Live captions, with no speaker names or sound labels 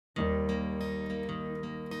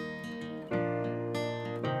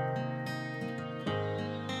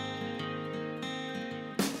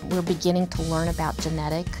we're beginning to learn about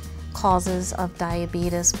genetic causes of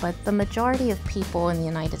diabetes, but the majority of people in the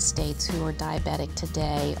United States who are diabetic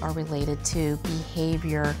today are related to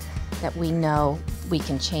behavior that we know we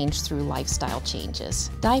can change through lifestyle changes.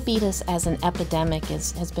 Diabetes as an epidemic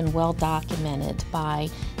has been well documented by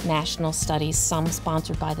national studies, some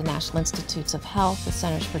sponsored by the National Institutes of Health, the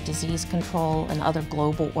Centers for Disease Control, and other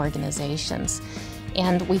global organizations.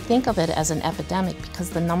 And we think of it as an epidemic because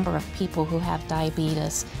the number of people who have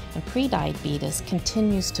diabetes and prediabetes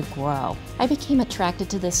continues to grow. I became attracted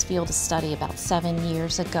to this field of study about 7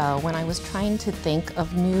 years ago when I was trying to think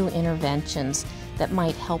of new interventions that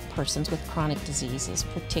might help persons with chronic diseases,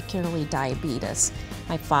 particularly diabetes.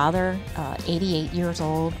 My father, 88 years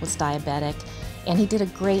old, was diabetic, and he did a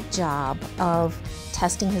great job of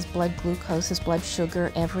testing his blood glucose, his blood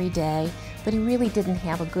sugar every day, but he really didn't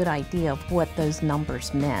have a good idea of what those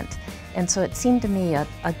numbers meant. And so it seemed to me a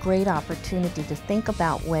great opportunity to think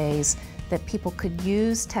about ways that people could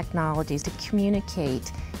use technologies to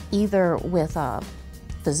communicate either with a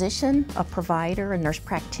physician, a provider, a nurse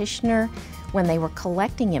practitioner, when they were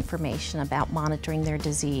collecting information about monitoring their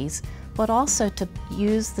disease, but also to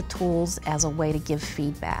use the tools as a way to give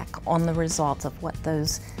feedback on the results of what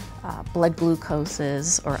those blood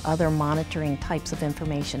glucoses or other monitoring types of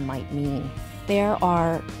information might mean. There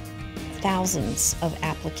are thousands of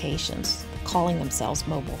applications calling themselves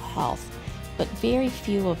mobile health, but very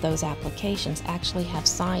few of those applications actually have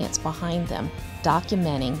science behind them,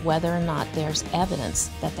 documenting whether or not there's evidence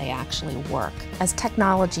that they actually work. As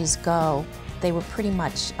technologies go, they were pretty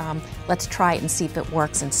much, let's try it and see if it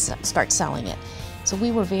works and start selling it. So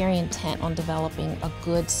we were very intent on developing a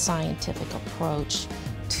good scientific approach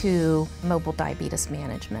to mobile diabetes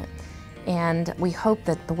management. And we hope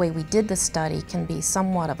that the way we did the study can be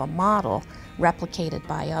somewhat of a model replicated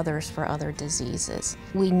by others for other diseases.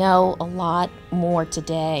 We know a lot more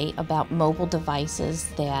today about mobile devices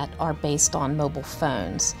that are based on mobile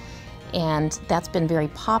phones. And that's been very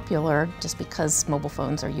popular just because mobile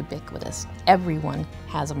phones are ubiquitous. Everyone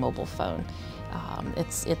has a mobile phone.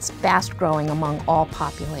 It's fast growing among all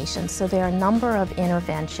populations. So there are a number of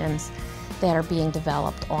interventions that are being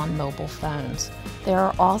developed on mobile phones. There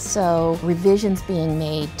are also revisions being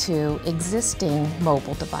made to existing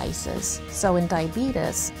mobile devices. So in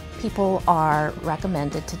diabetes, people are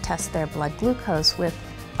recommended to test their blood glucose with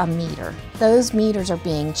a meter. Those meters are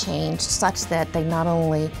being changed such that they not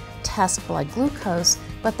only test blood glucose,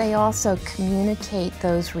 but they also communicate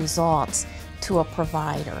those results to a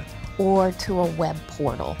provider or to a web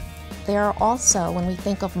portal. There are also, when we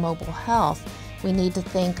think of mobile health, we need to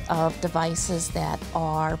think of devices that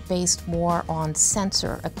are based more on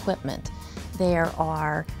sensor equipment. There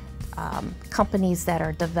are companies that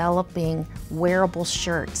are developing wearable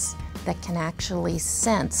shirts that can actually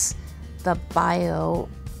sense the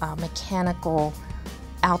biomechanical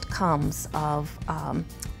outcomes of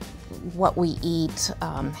what we eat,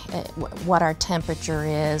 what our temperature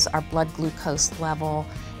is, our blood glucose level,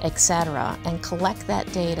 etc., and collect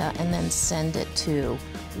that data and then send it to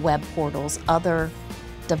web portals, other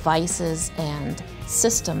devices and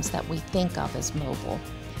systems that we think of as mobile.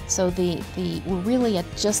 So we're really at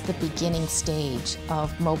just the beginning stage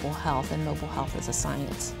of mobile health and mobile health as a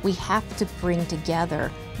science. We have to bring together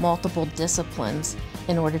multiple disciplines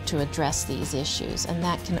in order to address these issues, and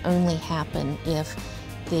that can only happen if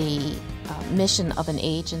the mission of an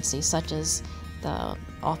agency such as the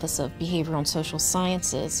Office of Behavioral and Social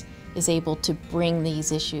Sciences is able to bring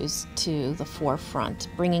these issues to the forefront,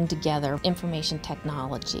 bringing together information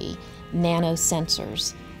technology,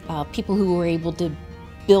 nanosensors, people who are able to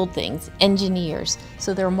build things, engineers.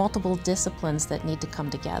 So there are multiple disciplines that need to come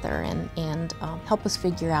together and help us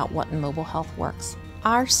figure out what in mobile health works.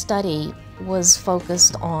 Our study was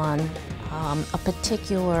focused on a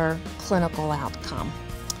particular clinical outcome.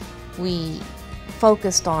 We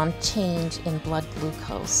focused on change in blood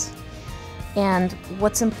glucose. And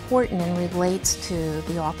what's important and relates to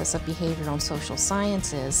the Office of Behavioral and Social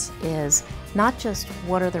Sciences is not just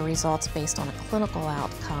what are the results based on a clinical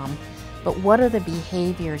outcome, but what are the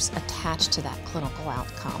behaviors attached to that clinical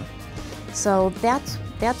outcome. So that's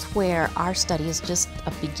where our study is just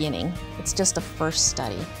a beginning. It's just a first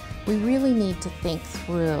study. We really need to think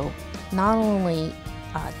through not only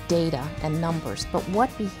data and numbers, but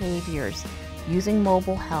what behaviors using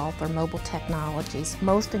mobile health or mobile technologies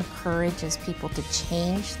most encourages people to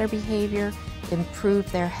change their behavior,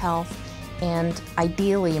 improve their health, and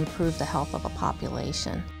ideally improve the health of a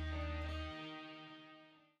population.